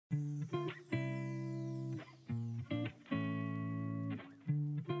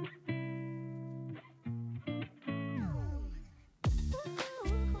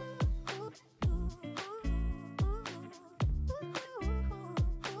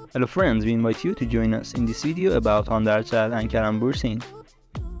Hello friends, we invite you to join us in this video about Hande Ercel and Kerem Bursin.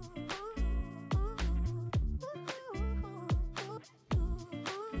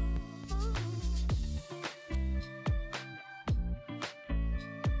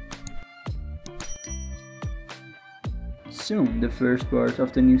 Soon, the first part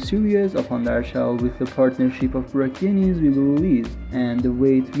of the new series of Hande Ercel with the partnership of Bursin will be released and the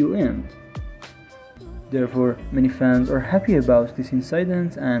wait will end. Therefore, many fans are happy about this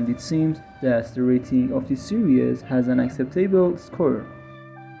incident and it seems that the rating of this series has an acceptable score.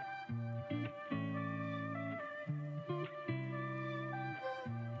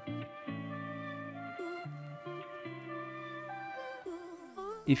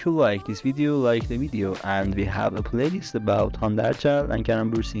 If you like this video, like the video, and we have a playlist about Hande Ercel and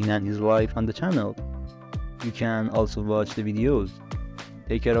Kerem Bursin and his wife on the channel. You can also watch the videos.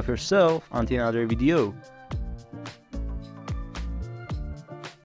 Take care of yourself until another video.